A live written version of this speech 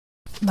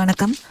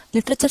வணக்கம்.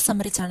 Literature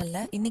summary சேனல்ல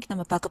இன்னைக்கு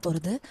நம்ம பார்க்க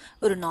போறது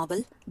ஒரு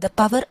நாவல், the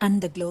power and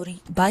the glory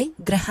by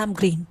Graham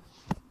green.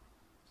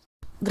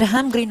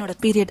 Graham கிரீனோட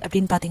period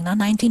அப்படின்னு பார்த்தீங்கன்னா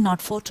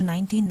 1904 to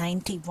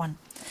 1991.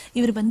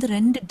 இவர் வந்து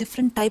 2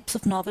 டிஃப்ரெண்ட் டைப்ஸ்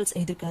ஆஃப் நாவல்ஸ்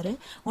எழுதியிருக்காரு.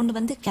 ஒன்று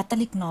வந்து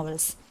கேத்தலிக்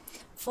நாவல்ஸ்.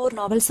 4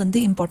 நாவல்ஸ்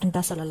வந்து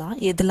இம்பார்ட்டண்ட்டாக சொல்லலாம்.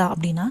 எதுலாம்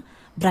அப்படின்னா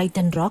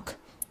bright and rock,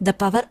 the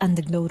power and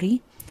the glory,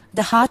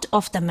 the heart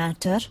of the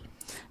matter,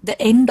 the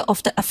end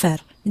of the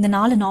affair. இந்த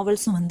 4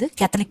 நாவல்ஸும் வந்து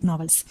கேத்தலிக்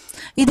நாவல்ஸ்.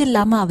 இது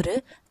இல்லாமல் அவர்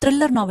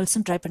த்ரில்லர்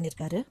நாவல்ஸும் ட்ரை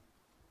பண்ணியிருக்காரு.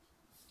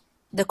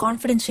 த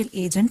confidential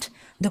agent,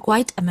 the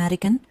quite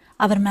American,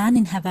 our man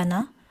in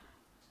ஹெவனா,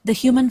 the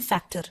human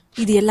factor.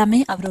 இது எல்லாமே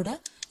அவரோட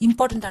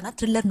இம்பார்ட்டண்ட்டான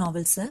thriller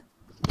novels.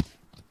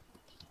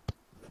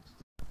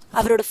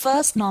 அவரோட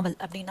ஃபர்ஸ்ட் நாவல்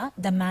அப்படின்னா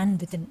த மேன்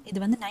வித்தின். இது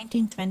வந்து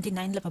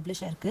 1929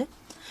 பப்ளிஷ் ஆயிருக்கு.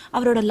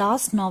 அவரோட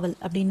லாஸ்ட் நாவல்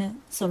அப்படின்னு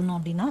சொல்லணும்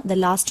அப்படின்னா த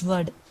லாஸ்ட்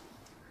வேர்ட்.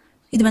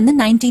 இது வந்து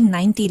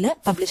 1990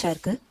 பப்ளிஷ்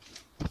ஆயிருக்கு.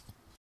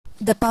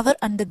 The power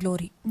and the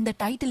glory, இந்த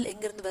டைட்டில்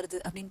எங்கேருந்து வருது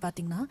அப்படின்னு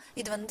பார்த்தீங்கன்னா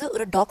இது வந்து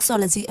ஒரு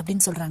டாக்ஸாலஜி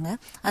அப்படின்னு சொல்கிறாங்க.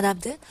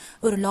 அதாவது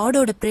ஒரு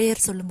லார்டோட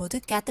ப்ரேயர் சொல்லும்போது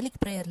கேத்தலிக்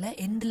ப்ரேயரில்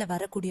எண்டில்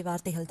வரக்கூடிய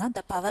வார்த்தைகள் தான்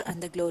the power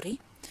and the glory.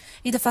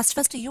 இதை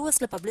ஃபர்ஸ்ட்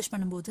யூஎஸ்ல பப்ளிஷ்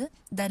பண்ணும்போது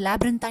த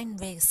லேப்ரண்டைன்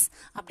வேஸ்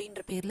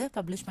அப்படின்ற பேரில்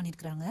பப்ளிஷ்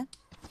பண்ணியிருக்கிறாங்க.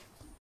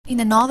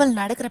 இந்த நாவல்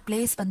நடக்கிற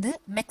பிளேஸ் வந்து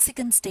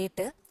மெக்சிகன்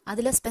ஸ்டேட்டு.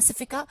 அதில்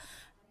ஸ்பெசிஃபிக்காக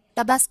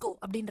டபாஸ்கோ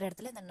அப்படின்ற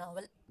இடத்துல இந்த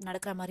நாவல்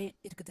நடக்கிற மாதிரி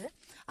இருக்குது.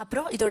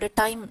 அப்புறம் இதோட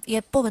டைம்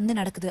எப்போ வந்து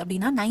நடக்குது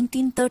அப்படின்னா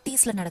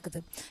 1930s நடக்குது.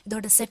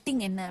 இதோட செட்டிங்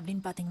என்ன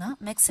அப்படின்னு பார்த்தீங்கன்னா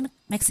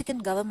மெக்சிகன்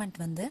கவர்மெண்ட்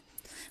வந்து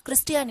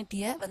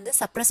கிறிஸ்டியானிட்டியை வந்து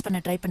சப்ரஸ்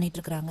பண்ண ட்ரை பண்ணிட்டு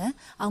இருக்கிறாங்க.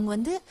 அவங்க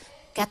வந்து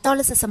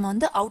கேத்தாலிசிசம்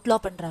வந்து அவுட்லா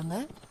பண்ணுறாங்க.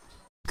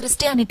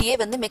 கிறிஸ்டியானிட்டியே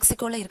வந்து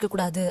மெக்சிகோவில்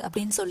இருக்கக்கூடாது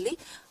அப்படின்னு சொல்லி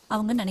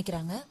அவங்க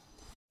நினைக்கிறாங்க.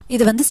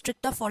 இது வந்து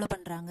ஸ்ட்ரிக்டாக ஃபாலோ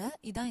பண்ணுறாங்க.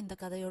 இதுதான் இந்த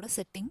கதையோட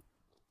செட்டிங்.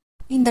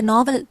 இந்த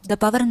நாவல் the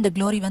power and the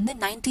glory வந்து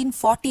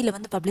 1940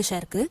 வந்து பப்ளிஷ்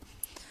ஆயிருக்கு.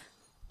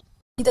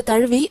 இதை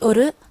தழுவி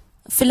ஒரு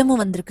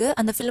ஃபிலிமும் வந்திருக்கு.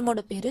 அந்த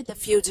ஃபிலிமோட பேரு த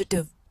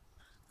ஃபியூஜிட்டிவ்.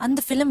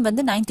 அந்த ஃபிலிம்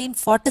வந்து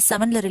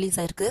 1947 ரிலீஸ்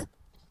ஆயிருக்கு.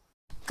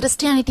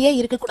 கிறிஸ்டியானிட்டியே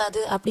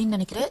இருக்கக்கூடாது அப்படின்னு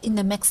நினைக்கிற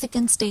இந்த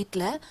மெக்சிகன்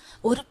ஸ்டேட்ல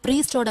ஒரு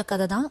ப்ரீஸ்டோட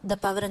கதை தான் the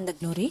power and the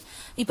glory.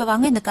 இப்போ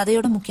வாங்க இந்த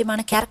கதையோட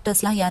முக்கியமான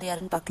கேரக்டர்ஸ்லாம் யார்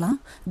யாருன்னு பார்க்கலாம்.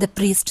 த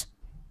ப்ரீஸ்ட்,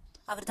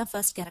 அவர் தான்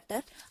ஃபர்ஸ்ட்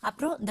கேரக்டர்.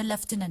 அப்புறம் த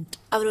லெஃப்டினன்ட்,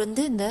 அவர்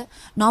வந்து இந்த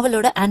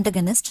நாவலோட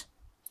ஆன்டகனிஸ்ட்.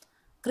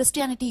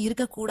 கிறிஸ்டியானிட்டி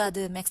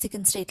இருக்கக்கூடாது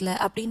மெக்சிகன் ஸ்டேட்ல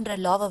அப்படின்ற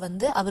லாவை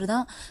வந்து அவர்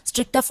தான்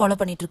ஸ்ட்ரிக்டா ஃபாலோ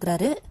பண்ணிட்டு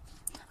இருக்கிறாரு.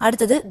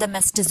 அடுத்தது த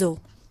மெஸ்டிசோ.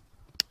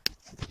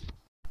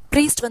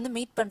 ப்ரீஸ்ட் வந்து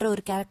மீட் பண்ற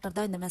ஒரு கேரக்டர்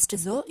தான் இந்த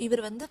மெஸ்டிசோ.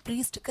 இவர் வந்து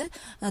ப்ரீஸ்டுக்கு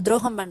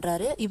துரோகம்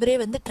பண்றாரு. இவரே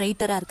வந்து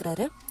ட்ரைட்டரா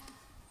இருக்கிறாரு.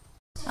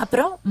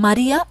 அப்புறம்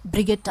மரியா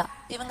பிரிகெட்டா,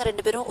 இவங்க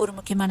 2 பேரும் ஒரு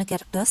முக்கியமான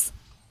கேரக்டர்ஸ்.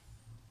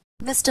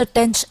 மிஸ்டர்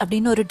டென்ச்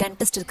அப்படின்னு ஒரு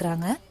டென்டிஸ்ட்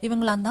இருக்கிறாங்க.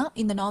 இவங்களாம் தான்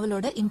இந்த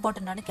நாவலோட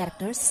இம்பார்ட்டன்டான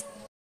கேரக்டர்ஸ்.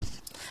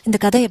 இந்த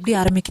கதை எப்படி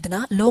ஆரம்பிக்குதுன்னா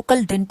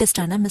லோக்கல்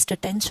டென்டிஸ்டான மிஸ்டர்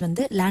டென்ச்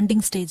வந்து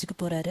லேண்டிங் ஸ்டேஜுக்கு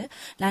போறாரு.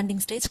 லேண்டிங்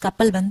ஸ்டேஜ்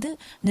கப்பல் வந்து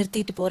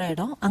நிறுத்திட்டு போற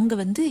இடம். அங்க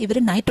வந்து இவர்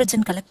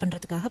நைட்ரஜன் கலெக்ட்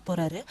பண்றதுக்காக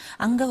போறாரு.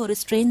 அங்க ஒரு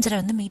ஸ்ட்ரேஞ்சரை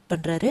வந்து மீட்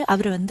பண்றாரு.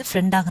 அவர் வந்து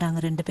ஃப்ரெண்ட்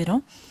ஆகுறாங்க 2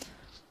 பேரும்.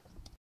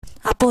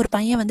 அப்போ ஒரு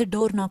பையன் வந்து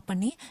டோர் நாக்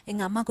பண்ணி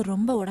எங்க அம்மாவுக்கு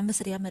ரொம்ப உடம்பு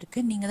சரியாம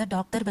இருக்கு, நீங்க தான்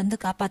டாக்டர் வந்து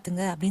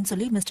காப்பாத்துங்க அப்படின்னு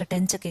சொல்லி மிஸ்டர்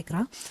டென்ச்சை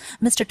கேட்கறான்.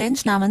 மிஸ்டர்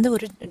டென்ச் நான் வந்து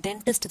ஒரு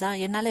டென்டிஸ்ட் தான்,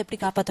 என்னால எப்படி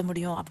காப்பாற்ற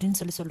முடியும்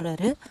அப்படின்னு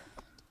சொல்றாரு.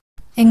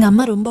 எங்க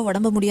அம்மா ரொம்ப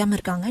உடம்பு முடியாம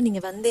இருக்காங்க, நீங்க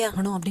வந்தே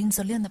ஆகணும் அப்படின்னு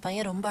சொல்லி அந்த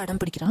பையன் ரொம்ப அடம்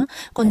பிடிக்கிறான்.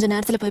 கொஞ்ச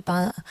நேரத்துல போய்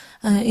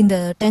இந்த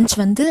டென்ச்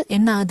வந்து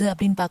என்ன ஆகுது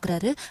அப்படின்னு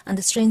பாக்குறாரு.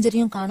 அந்த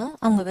ஸ்ட்ரேஞ்சரையும் காணோம்,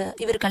 அவங்க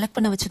இவர் கலெக்ட்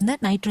பண்ண வச்சிருந்த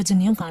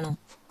நைட்ரஜனையும் காணோம்.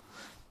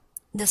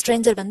 இந்த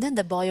ஸ்ட்ரேஞ்சர் வந்து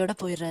இந்த பாயோட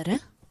போயிடுறாரு.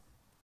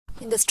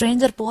 இந்த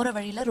ஸ்ட்ரேஞ்சர் போற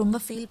வழியில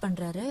ரொம்ப ஃபீல்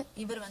பண்றாரு.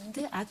 இவர்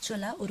வந்து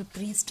ஆக்சுவலா ஒரு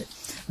ப்ரீஸ்ட்.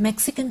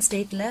 மெக்சிகன்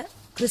ஸ்டேட்ல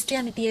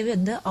கிறிஸ்டியானிட்டியே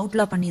வந்து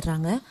அவுட்லா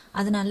பண்ணிடுறாங்க.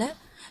 அதனால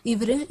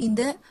இவரு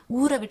இந்த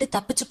ஊரை விட்டு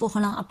தப்பிச்சு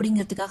போகலாம்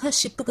அப்படிங்கிறதுக்காக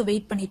ஷிப்புக்கு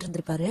வெயிட் பண்ணிட்டு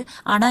இருந்திருப்பாரு.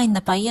 ஆனா இந்த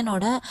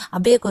பையனோட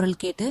அபய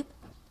குரல் கேட்டு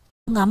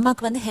உங்க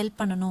அம்மாக்கு வந்து ஹெல்ப்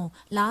பண்ணணும்,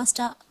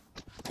 லாஸ்டா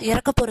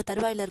இறக்க போற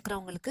தருவாயில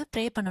இருக்கிறவங்களுக்கு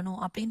ப்ரே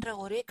பண்ணணும் அப்படின்ற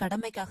ஒரே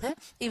கடமைக்காக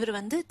இவர்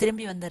வந்து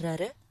திரும்பி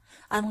வந்துடுறாரு.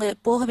 அவங்க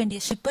போக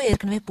வேண்டிய ஷிப்பு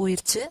ஏற்கனவே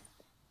போயிருச்சு.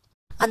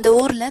 அந்த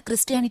ஊர்ல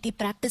கிறிஸ்டியானிட்டி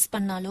பிராக்டிஸ்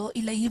பண்ணாலோ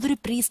இல்ல இவரு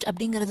ப்ரீஸ்ட்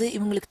அப்படிங்கிறது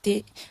இவங்களுக்கு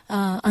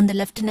அந்த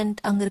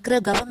லெப்டினன்ட் அங்க இருக்கிற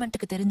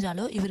கவர்மெண்ட்டுக்கு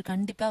தெரிஞ்சாலோ இவர்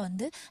கண்டிப்பா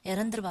வந்து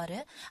இறந்துருவாரு.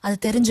 அது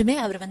தெரிஞ்சுமே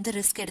அவர் வந்து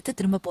ரிஸ்க் எடுத்து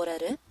திரும்ப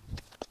போறாரு.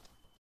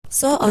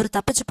 ஸோ அவர்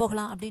தப்பிச்சு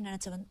போகலாம் அப்படின்னு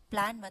நினைச்ச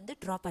பிளான் வந்து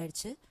ட்ராப்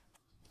ஆயிடுச்சு.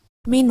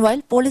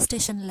 மீன்வைல் போலீஸ்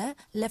ஸ்டேஷன்ல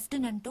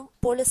லெப்டினன்ட்டும்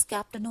போலீஸ்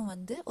கேப்டனும்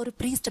வந்து ஒரு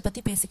ப்ரீஸ்ட்டை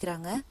பத்தி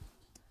பேசிக்கிறாங்க.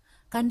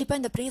 கண்டிப்பா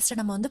இந்த ப்ரீஸ்ட்டை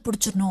நம்ம வந்து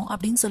பிடிச்சிடணும்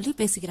அப்படின்னு சொல்லி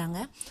பேசிக்கிறாங்க.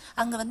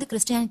 அங்க வந்து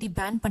கிறிஸ்டியானிட்டி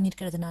பேன்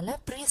பண்ணிருக்கிறதுனால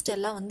ப்ரீஸ்ட்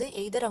எல்லாம் வந்து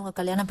எய்தர் அவங்க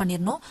கல்யாணம்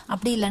பண்ணிடணும்,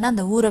 அப்படி இல்லைன்னா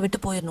அந்த ஊரை விட்டு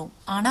போயிடணும்.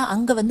 ஆனா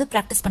அங்க வந்து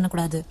பிராக்டிஸ்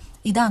பண்ணக்கூடாது,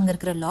 இதான் அங்க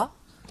இருக்கிற லா.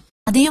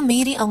 அதையும்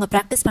மீறி அவங்க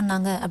பிராக்டிஸ்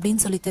பண்ணாங்க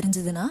அப்படின்னு சொல்லி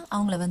தெரிஞ்சதுன்னா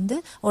அவங்கள வந்து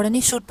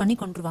உடனே ஷூட் பண்ணி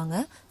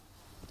கொண்டுருவாங்க.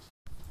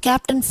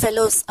 கேப்டன்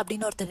ஃபெலோஸ்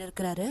அப்படின்னு ஒருத்தர்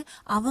இருக்கிறாரு.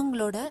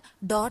 அவங்களோட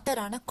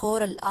டாட்டரான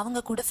கோரல், அவங்க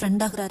கூட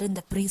ஃப்ரெண்ட் ஆகுறாரு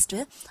இந்த ப்ரீஸ்ட்.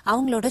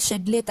 அவங்களோட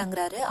ஷெட்லேயே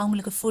தங்குறாரு.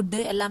 அவங்களுக்கு ஃபுட்டு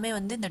எல்லாமே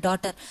வந்து இந்த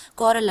டாட்டர்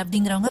கோரல்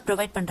அப்படிங்கிறவங்க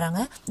ப்ரொவைட் பண்றாங்க.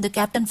 இந்த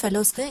கேப்டன்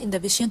ஃபெலோஸ்க்கு இந்த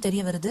விஷயம்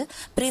தெரிய வருது.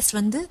 ப்ரீஸ்ட்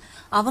வந்து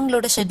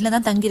அவங்களோட ஷெட்ல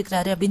தான் தங்கி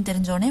இருக்கிறாரு அப்படின்னு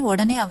தெரிஞ்சோடனே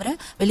உடனே அவரை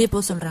வெளியே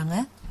போக சொல்றாங்க.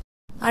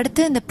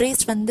 அடுத்து இந்த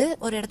பிரீஸ்ட் வந்து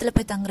ஒரு இடத்துல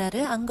போய்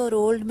தங்குறாரு. அங்கே ஒரு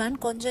ஓல்டு மேன்,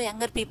 கொஞ்சம்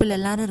யங்கர் பீப்புள்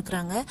எல்லாரும்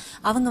இருக்கிறாங்க.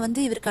 அவங்க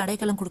வந்து இவருக்கு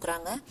அடைக்கலம்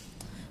கொடுக்குறாங்க.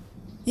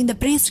 இந்த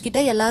பிரீஸ்ட் கிட்ட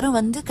எல்லாரும்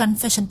வந்து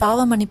கன்ஃபெஷன்,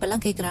 பாவ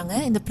மன்னிப்பெல்லாம் கேட்குறாங்க.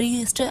 இந்த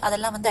பிரீஸ்ட்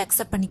அதெல்லாம் வந்து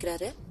அக்செப்ட்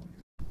பண்ணிக்கிறாரு.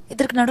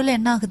 இதற்கு நடுவில்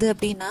என்ன ஆகுது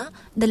அப்படின்னா,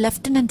 இந்த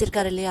லெப்டினன்ட்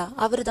இருக்காரு இல்லையா,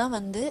 அவர் தான்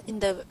வந்து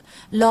இந்த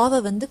லாவை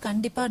வந்து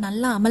கண்டிப்பாக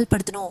நல்லா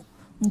அமல்படுத்தணும்,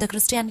 இந்த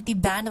கிறிஸ்டியானிட்டி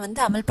பேனை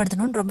வந்து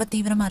அமல்படுத்தணும்னு ரொம்ப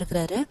தீவிரமாக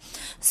இருக்கிறாரு.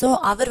 ஸோ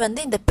அவர்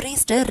வந்து இந்த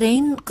ப்ரீஸ்ட்டை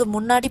ரெயினுக்கு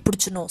முன்னாடி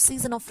பிடிச்சிடணும்,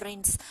 சீசன் ஆஃப்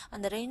ரெயின்ஸ்,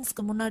 அந்த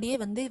ரெயின்ஸ்க்கு முன்னாடியே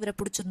வந்து இவரை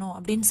பிடிச்சிடணும்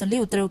அப்படின்னு சொல்லி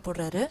உத்தரவு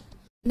போடுறாரு.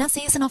 ஏன்னா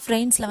சீசன் ஆஃப்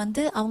ரெயின்ஸில்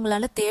வந்து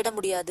அவங்களால தேட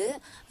முடியாது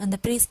அந்த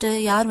ப்ரீஸ்ட்டு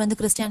யார் வந்து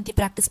கிறிஸ்டியானிட்டி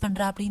ப்ராக்டிஸ்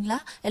பண்ணுறா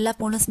அப்படின்லாம் எல்லா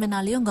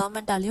போலீஸ்மேனாலையும்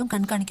கவர்மெண்டாலையும்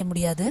கண்காணிக்க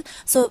முடியாது.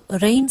 ஸோ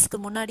ரெயின்ஸ்க்கு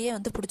முன்னாடியே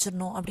வந்து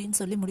பிடிச்சிடணும்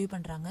அப்படின்னு சொல்லி முடிவு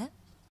பண்ணுறாங்க.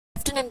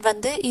 லெப்டினன்ட்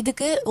வந்து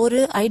இதுக்கு ஒரு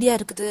ஐடியா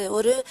இருக்குது,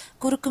 ஒரு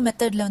குறுக்கு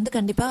மெத்தடில் வந்து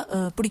கண்டிப்பாக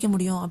பிடிக்க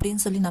முடியும்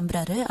அப்படின்னு சொல்லி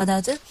நம்புறாரு.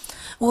 அதாவது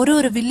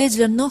ஒரு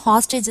வில்லேஜ்லேருந்தும்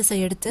ஹாஸ்டேஜஸை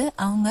எடுத்து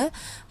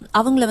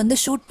அவங்கள வந்து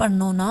ஷூட்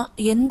பண்ணோன்னா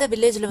எந்த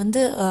வில்லேஜில்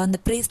வந்து அந்த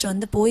ப்ரீஸ்ட்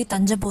வந்து போய்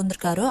தஞ்சம்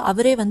போந்திருக்காரோ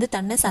அவரே வந்து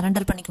தன்னை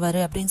சரண்டர்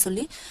பண்ணிக்குவாரு அப்படின்னு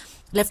சொல்லி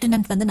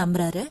லெப்டினன்ட் வந்து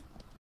நம்புறாரு.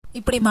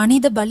 இப்படி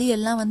மனித பலி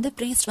எல்லாம் வந்து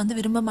ப்ரீஸ்ட் வந்து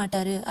விரும்ப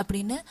மாட்டாரு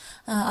அப்படின்னு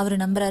அவர்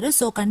நம்புறாரு.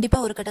 ஸோ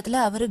கண்டிப்பாக ஒரு கட்டத்தில்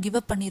அவர் கிவ்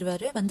அப்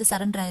பண்ணிடுவாரு, வந்து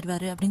சரண்டர்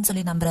ஆயிடுவாரு அப்படின்னு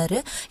சொல்லி நம்புறாரு.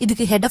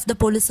 இதுக்கு ஹெட் ஆஃப் த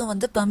போலீஸும்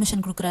வந்து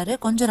பெர்மிஷன் கொடுக்குறாரு.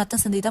 கொஞ்சம்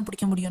ரத்தம் சிந்தி தான்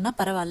பிடிக்க முடியும்னா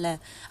பரவாயில்ல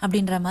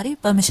அப்படின்ற மாதிரி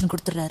பெர்மிஷன்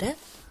கொடுத்துட்றாரு.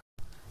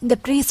 இந்த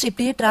ப்ரீஸ்ட்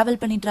இப்படியே ட்ராவல்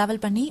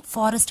பண்ணி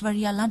ஃபாரஸ்ட்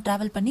வழியெல்லாம்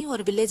ட்ராவல் பண்ணி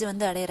ஒரு வில்லேஜை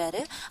வந்து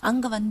அடையிறாரு.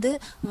 அங்கே வந்து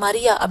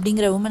மரியா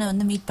அப்படிங்கிற உமனை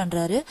வந்து மீட்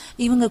பண்ணுறாரு.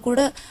 இவங்க கூட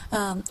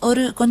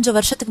ஒரு கொஞ்சம்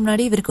வருஷத்துக்கு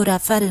முன்னாடி இவருக்கு ஒரு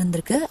அஃபேர்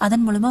இருந்திருக்கு.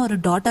 அதன் மூலமாக ஒரு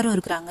டாட்டரும்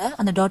இருக்கிறாங்க.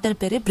 அந்த டாட்டர்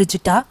பேர்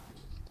பிரிஜிட்டா.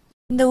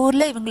 இந்த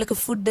ஊரில்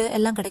இவங்களுக்கு ஃபுட்டு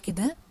எல்லாம்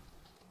கிடைக்குது.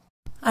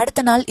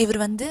 அடுத்த நாள்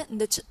இவர் வந்து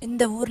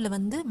இந்த ஊரில்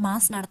வந்து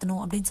மாஸ்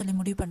நடத்தணும் அப்படின்னு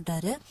சொல்லி முடிவு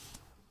பண்ணிட்டாரு.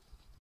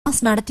 மாஸ்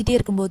நடத்திட்டே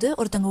இருக்கும்போது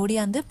ஒருத்தவங்க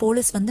ஓடியாந்து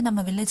போலீஸ் வந்து நம்ம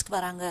வில்லேஜ்க்கு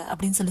வராங்க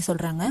அப்படின்னு சொல்லி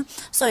சொல்கிறாங்க.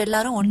 ஸோ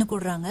எல்லாரும் ஒன்று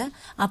கூடுறாங்க.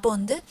 அப்போ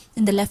வந்து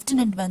இந்த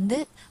லெஃப்டினன்ட் வந்து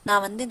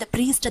நான் வந்து இந்த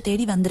ப்ரீஸ்ட்டை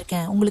தேடி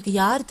வந்திருக்கேன், உங்களுக்கு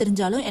யார்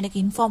தெரிஞ்சாலும் எனக்கு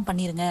இன்ஃபார்ம்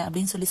பண்ணிடுங்க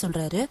அப்படின்னு சொல்லி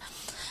சொல்கிறாரு.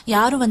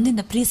 யாரும் வந்து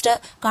இந்த ப்ரீஸ்ட்டை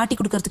காட்டி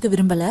கொடுக்கறதுக்கு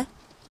விரும்பலை.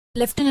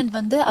 லெஃப்டினன்ட்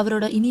வந்து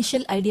அவரோட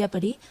இனிஷியல் ஐடியா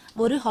படி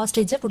ஒரு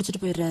ஹாஸ்டேஜை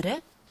பிடிச்சிட்டு போயிடுறாரு.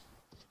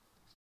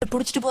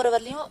 பிடிச்சிட்டு போற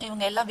வரலையும்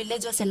இவங்க எல்லாம்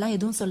வில்லேஜர்ஸ் எல்லாம்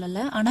எதுவும்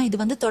சொல்லலை. ஆனால் இது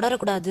வந்து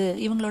தொடரக்கூடாது,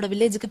 இவங்களோட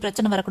வில்லேஜுக்கு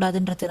பிரச்சனை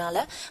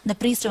வரக்கூடாதுன்றதுனால இந்த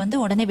ப்ரீஸ்ட் வந்து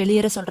உடனே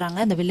வெளியேற சொல்றாங்க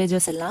அந்த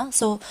வில்லேஜர்ஸ் எல்லாம்.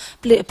 ஸோ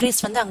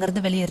ப்ரீஸ்ட் வந்து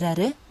அங்கேருந்து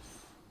வெளியேறாரு.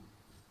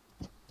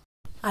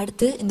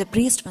 அடுத்து இந்த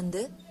ப்ரீஸ்ட்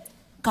வந்து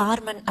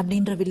கார்மன்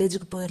அப்படின்ற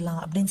வில்லேஜுக்கு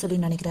போயிடலாம் அப்படின்னு சொல்லி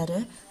நினைக்கிறாரு.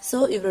 ஸோ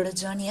இவரோட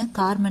ஜேர்னியை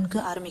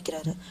கார்மனுக்கு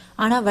ஆரம்பிக்கிறாரு.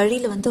 ஆனால்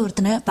வழியில் வந்து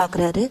ஒருத்தனை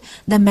பார்க்குறாரு,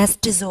 த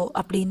மெஸ்டிசோ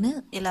அப்படின்னு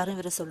எல்லாரும்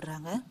இவரை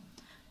சொல்கிறாங்க.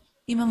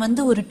 இவன்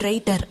வந்து ஒரு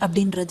ட்ரைட்டர்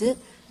அப்படின்றது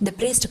இந்த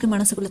ப்ரீஸ்ட்டுக்கு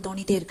மனசுக்குள்ளே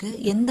தோணிட்டே இருக்கு.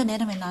 எந்த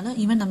நேரம் வேணாலும்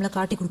இவன் நம்மளை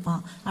காட்டி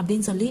கொடுப்பான்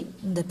அப்படின்னு சொல்லி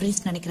இந்த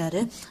ப்ரீஸ்ட்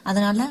நினைக்கிறாரு.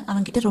 அதனால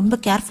அவன்கிட்ட ரொம்ப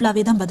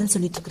கேர்ஃபுல்லாகவே தான் பதில்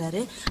சொல்லிட்டு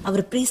இருக்கிறாரு.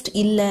 அவர் ப்ரீஸ்ட்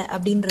இல்லை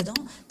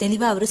அப்படின்றதும்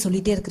தெளிவாக அவர்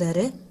சொல்லிட்டே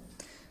இருக்கிறாரு.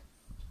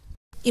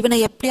 இவனை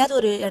எப்படியாவது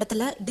ஒரு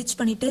இடத்துல டிச்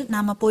பண்ணிட்டு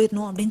நாம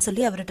போயிடணும் அப்படின்னு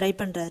சொல்லி அவர் ட்ரை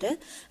பண்றாரு.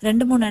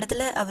 2-3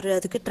 இடத்துல அவர்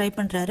அதுக்கு ட்ரை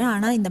பண்றாரு.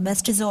 ஆனால் இந்த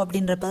மெஸ்டிசோ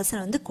அப்படின்ற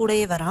பர்சன் வந்து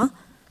கூடயே வரான்.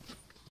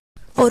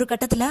 ஒரு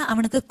கட்டத்தில்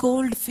அவனுக்கு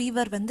கோல்டு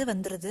ஃபீவர்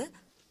வந்துடுது.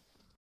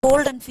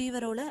 கோல்ட் அண்ட்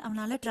ஃபீவரோட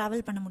அவனால்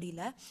ட்ராவல் பண்ண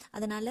முடியல.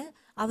 அதனால்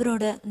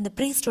அவரோட இந்த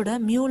ப்ரீஸ்டோட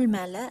மியூல்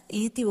மேலே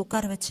ஏற்றி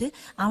உட்கார வச்சு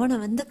அவனை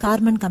வந்து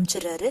கார்மன்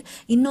காமிச்சிடுறாரு.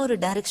 இன்னொரு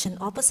டைரக்ஷன்,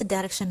 ஆப்போசிட்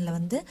டைரக்ஷனில்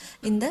வந்து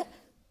இந்த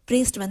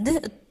ப்ரீஸ்ட் வந்து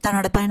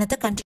தன்னோட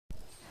பயணத்தை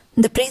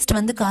இந்த ப்ரீஸ்ட்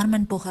வந்து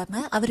கார்மன்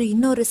போகாமல் அவர்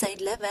இன்னொரு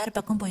சைடில் வேறு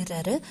பக்கம்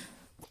போயிடுறாரு.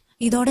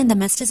 இதோட இந்த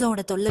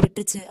மெஸ்டிசோட தொல்லை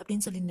விட்டுருச்சு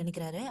அப்படின்னு சொல்லி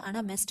நினைக்கிறாரு.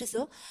 ஆனால்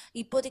மெஸ்டிசோ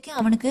இப்போதைக்கு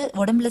அவனுக்கு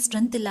உடம்புல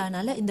ஸ்ட்ரென்த்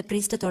இல்லாதனால இந்த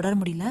ப்ரீஸ்ட்டை தொடர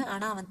முடியல.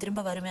 ஆனால் அவன்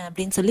திரும்ப வருவேன்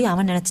அப்படின்னு சொல்லி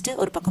அவன் நினச்சிட்டு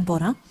ஒரு பக்கம்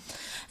போகிறான்.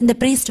 இந்த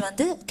ப்ரீஸ்ட்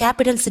வந்து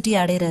கேபிட்டல் சிட்டி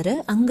அடைகிறாரு.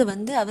 அங்கே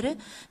வந்து அவர்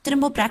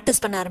திரும்ப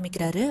ப்ராக்டிஸ் பண்ண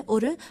ஆரம்பிக்கிறாரு.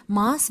 ஒரு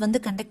மாஸ்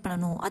வந்து கண்டக்ட்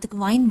பண்ணணும், அதுக்கு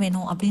வைன்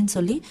வேணும் அப்படின்னு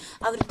சொல்லி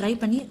அவர் ட்ரை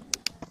பண்ணி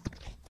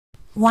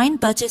வைன்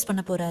பர்ச்சேஸ்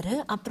பண்ண போகிறாரு.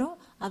 அப்புறம்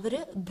அவர்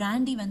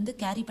பிராண்டி வந்து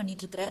கேரி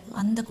பண்ணிட்டு இருக்கிற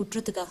அந்த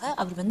குற்றத்துக்காக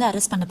அவர் வந்து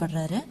அரெஸ்ட்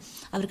பண்ணப்படுறாரு.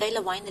 அவர்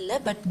கையில் வைன் இல்லை,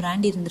 பட்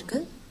பிராண்டி இருந்திருக்கு.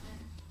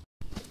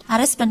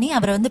 அரெஸ்ட் பண்ணி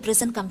அவரை வந்து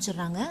பிரிசன்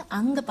காமிச்சிடுறாங்க.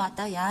 அங்கே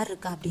பார்த்தா யார்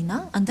இருக்கா அப்படின்னா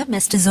அந்த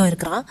மெஸ்டிசோ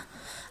இருக்கிறான்.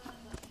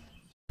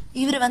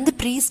 இவர் வந்து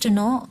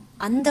ப்ரீஸ்ட்னும்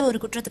அந்த ஒரு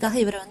குற்றத்துக்காக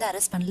இவரை வந்து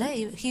அரெஸ்ட் பண்ணல.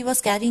 ஹி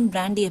வாஸ் கேரிங்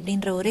பிராண்டி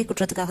அப்படின்ற ஒரே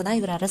குற்றத்துக்காக தான்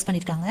இவர் அரெஸ்ட்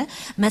பண்ணியிருக்காங்க.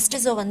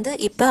 மெஸ்டிசோ வந்து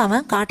இப்போ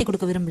அவன் காட்டி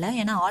கொடுக்க விரும்பல.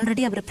 ஏன்னா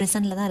ஆல்ரெடி அவர்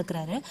பிரிசனில் தான்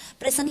இருக்கிறாரு.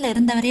 பிரிசனில்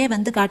இருந்தவரையே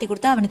வந்து காட்டி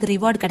கொடுத்தா அவனுக்கு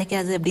ரிவார்டு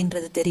கிடைக்காது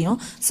அப்படின்றது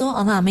தெரியும். ஸோ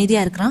அவன்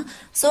அமைதியாக இருக்கிறான்.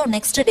 ஸோ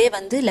நெக்ஸ்ட் டே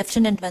வந்து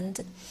லெஃப்டினன்ட்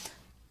வந்து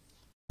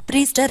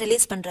ப்ரீஸ்ட்டை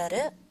ரிலீஸ்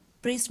பண்ணுறாரு.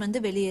 ப்ரீஸ்ட்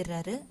வந்து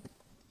வெளியேறாரு.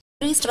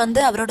 ப்ரீஸ்ட் வந்து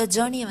அவரோட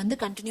ஜேர்னியை வந்து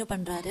கண்டினியூ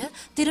பண்ணுறாரு.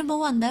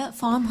 திரும்பவும் அந்த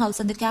ஃபார்ம் ஹவுஸ்,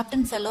 அந்த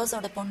கேப்டன்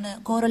ஃபெல்லோஸோட பொண்ணு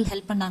கோரல்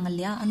ஹெல்ப் பண்ணாங்க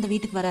இல்லையா, அந்த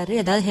வீட்டுக்கு வராரு.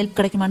 ஏதாவது ஹெல்ப்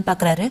கிடைக்குமான்னு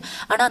பார்க்குறாரு.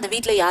 ஆனால் அந்த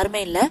வீட்டில்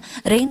யாருமே இல்லை.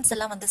 ரெயின்ஸ்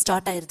எல்லாம் வந்து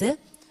ஸ்டார்ட் ஆயிடுது.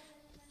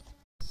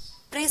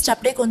 ப்ரீஸ்ட்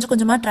அப்படியே கொஞ்சம்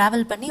கொஞ்சமாக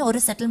ட்ராவல் பண்ணி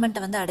ஒரு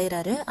செட்டில்மெண்ட்டை வந்து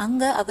அடைகிறாரு.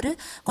 அங்கே அவர்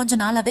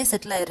கொஞ்சம் நாளாகவே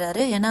செட்டில்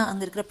ஆயிடுறாரு. ஏன்னா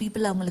அங்கே இருக்கிற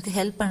பீப்புள் அவங்களுக்கு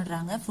ஹெல்ப்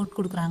பண்ணுறாங்க, ஃபுட்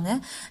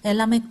கொடுக்குறாங்க,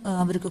 எல்லாமே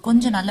அவருக்கு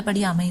கொஞ்சம்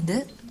நல்லபடியாக அமையுது.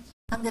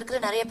 அங்க இருக்கிற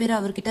நிறைய பேர்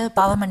அவர்கிட்ட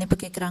பாவ மன்னிப்பு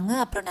கேட்குறாங்க.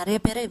 அப்புறம் நிறைய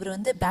பேரை இவர்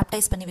வந்து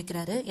பேப்டைஸ் பண்ணி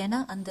வைக்கிறாரு. ஏன்னா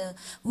அந்த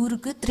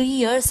ஊருக்கு 3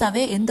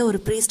 இயர்ஸாவே எந்த ஒரு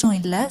ப்ரீஸ்டும்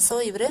இல்லை. ஸோ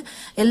இவர்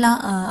எல்லா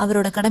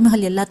அவரோட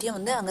கடமைகள் எல்லாத்தையும்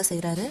வந்து அங்கே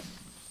செய்கிறாரு.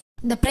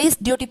 இந்த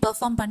ப்ரைஸ் டியூட்டி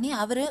பெர்ஃபார்ம் பண்ணி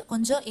அவர்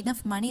கொஞ்சம்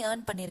இனஃப் மணி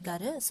ஏர்ன்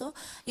பண்ணியிருக்காரு. ஸோ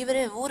இவர்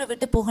ஊரை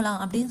விட்டு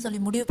போகலாம் அப்படின்னு சொல்லி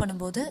முடிவு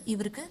பண்ணும்போது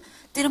இவருக்கு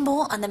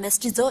திரும்பவும் அந்த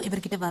மெஸ்டிஸோ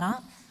இவர்கிட்ட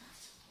வரான்.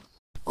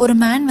 ஒரு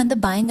மேன் வந்து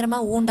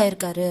பயங்கரமாக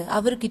ஊண்டாயிருக்காரு,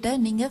 அவர்கிட்ட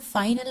நீங்கள்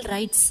ஃபைனல்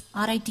ரைட்ஸ்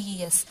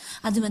RITES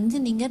அது வந்து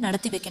நீங்கள்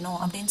நடத்தி வைக்கணும்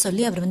அப்படின்னு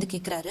சொல்லி அவர் வந்து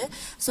கேட்குறாரு.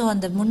 ஸோ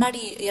அந்த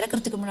முன்னாடி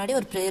இறக்கிறதுக்கு முன்னாடி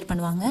ஒரு ப்ரேயர்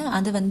பண்ணுவாங்க,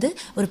 அது வந்து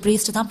ஒரு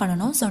ப்ரீஸ்ட் தான்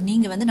பண்ணணும். ஸோ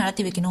நீங்கள் வந்து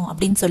நடத்தி வைக்கணும்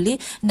அப்படின்னு சொல்லி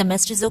இந்த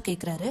மெஸ்டிஸோ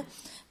கேட்குறாரு.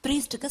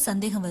 ப்ரீஸ்ட்டுக்கு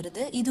சந்தேகம்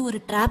வருது, இது ஒரு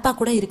ட்ராப்பாக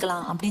கூட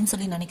இருக்கலாம் அப்படின்னு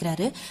சொல்லி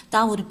நினைக்கிறாரு.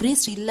 தான் ஒரு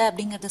ப்ரீஸ்ட் இல்லை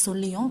அப்படிங்கிறத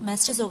சொல்லியும்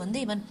மெஸ்டிஸோ வந்து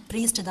இவன்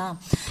ப்ரீஸ்ட் தான்,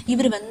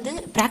 இவர் வந்து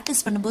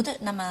ப்ராக்டிஸ் பண்ணும்போது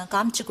நம்ம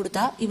காமிச்சு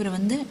கொடுத்தா இவர்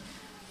வந்து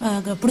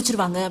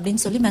பிடிச்சிருவாங்க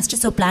அப்படின்னு சொல்லி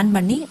மெஸ்டிஸோ பிளான்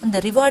பண்ணி அந்த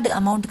ரிவார்டு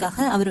அமௌண்ட்டுக்காக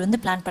அவர் வந்து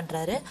பிளான்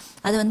பண்ணுறாரு.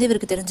 அது வந்து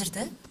இவருக்கு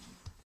தெரிஞ்சிருது.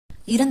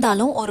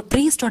 இருந்தாலும் ஒரு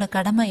ப்ரீஸ்டோட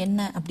கடமை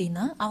என்ன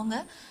அப்படின்னா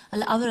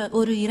அவர்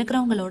ஒரு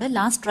இருக்கிறவங்களோட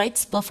லாஸ்ட்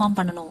ரைட்ஸ் பெர்ஃபார்ம்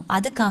பண்ணணும்.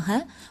 அதுக்காக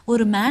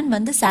ஒரு மேன்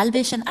வந்து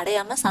சால்வேஷன்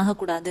அடையாமல்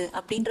சாகக்கூடாது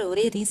அப்படின்ற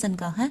ஒரே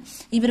ரீசனுக்காக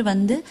இவர்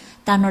வந்து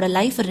தன்னோட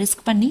லைஃப்பை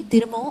ரிஸ்க் பண்ணி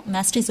திரும்பவும்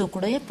மெஸ்டிஸோ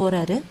கூட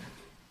போகிறாரு.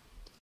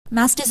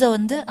 மாஸ்டிஸோ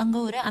வந்து அங்கே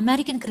ஒரு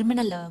அமெரிக்கன்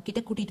கிரிமினல் கிட்ட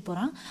கூட்டிகிட்டு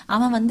போகிறான்.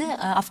 அவன் வந்து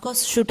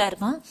அஃப்கோர்ஸ் ஷூட்டாக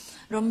இருக்கான்,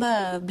 ரொம்ப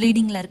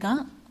ப்ளீடிங்கில்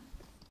இருக்கான்.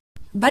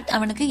 பட்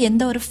அவனுக்கு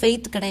எந்த ஒரு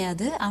ஃபெய்த்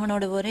கிடையாது.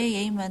 அவனோட ஒரே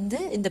எய்ம் வந்து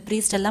இந்த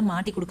ப்ரீஸ்ட் எல்லாம்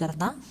மாட்டி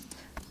கொடுக்கறது தான்.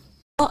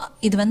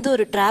 இது வந்து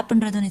ஒரு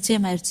ட்ராப்ன்றது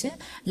நிச்சயமாயிருச்சு.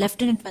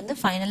 லெஃப்டினன்ட் வந்து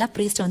ஃபைனலாக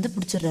ப்ரீஸ்ட்டை வந்து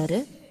பிடிச்சிடுறாரு.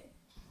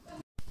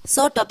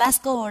 ஸோ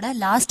டொபாஸ்கோவோட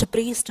லாஸ்ட்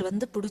ப்ரீஸ்ட்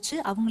வந்து பிடிச்சி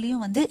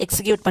அவங்களையும் வந்து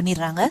எக்ஸிக்யூட்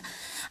பண்ணிடுறாங்க.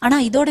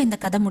 ஆனால் இதோட இந்த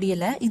கதை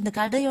முடியலை. இந்த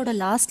கதையோட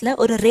லாஸ்ட்ல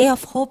ஒரு ரே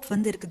ஆஃப் ஹோப்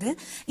வந்து இருக்குது.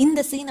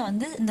 இந்த சீனை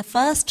வந்து இந்த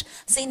ஃபர்ஸ்ட்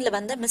சீனில்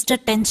வந்து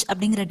மிஸ்டர் டென்ச்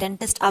அப்படிங்கிற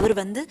டென்டிஸ்ட் அவர்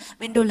வந்து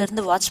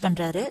விண்டோலேருந்து வாட்ச்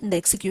பண்ணுறாரு இந்த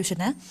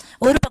எக்ஸிக்யூஷனை.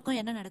 ஒரு பக்கம்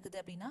என்ன நடக்குது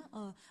அப்படின்னா,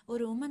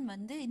 ஒரு உமன்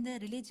வந்து இந்த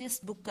ரிலீஜியஸ்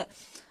புக்கை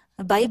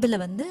பைபிளை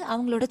வந்து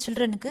அவங்களோட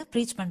சில்ட்ரனுக்கு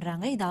ப்ரீச்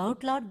பண்ணுறாங்க. இது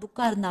அவுட்லாட்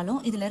புக்காக இருந்தாலும்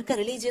இதில் இருக்க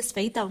ரிலீஜியஸ்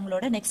ஃபெய்த்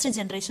அவங்களோட நெக்ஸ்ட்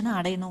ஜென்ரேஷனை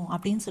அடையணும்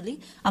அப்படின்னு சொல்லி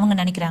அவங்க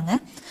நினைக்கிறாங்க.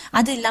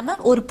 அது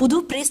இல்லாமல் ஒரு புது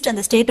ப்ரீஸ்ட்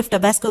அந்த ஸ்டேட் ஆஃப்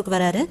டொபாஸ்கோக்கு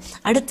வராரு.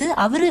 அடுத்து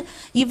அவர்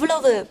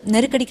இவ்வளவு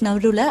நெருக்கடிக்கு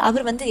நடுவில்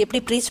அவர் வந்து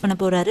எப்படி ப்ரீச் பண்ண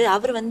போகிறாரு,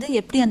 அவர் வந்து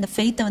எப்படி அந்த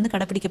ஃபெய்த்தை வந்து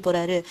கடைப்பிடிக்க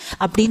போகிறாரு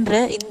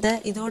அப்படின்ற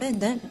இதோட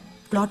இந்த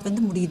பிளாட்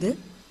வந்து முடியுது.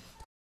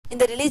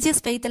 இந்த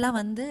ரிலீஜியஸ் ஃபெய்த்தெல்லாம்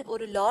வந்து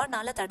ஒரு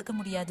லானால தடுக்க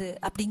முடியாது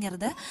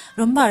அப்படிங்கிறத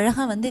ரொம்ப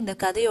அழகாக வந்து இந்த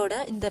கதையோட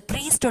இந்த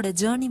ப்ரீஸ்டோட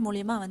ஜேர்னி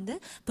மூலியமா வந்து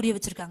புரிய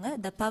வச்சிருக்காங்க.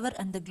 The power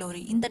and the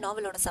glory. இந்த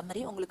நாவலோட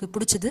சம்மரி உங்களுக்கு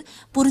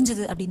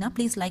புரிஞ்சுது அப்படின்னா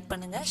ப்ளீஸ் லைக்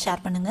பண்ணுங்க,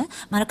 ஷேர் பண்ணுங்க,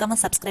 மறக்காம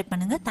சப்ஸ்கிரைப்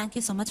பண்ணுங்க.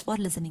 Thank you so much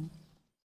for listening.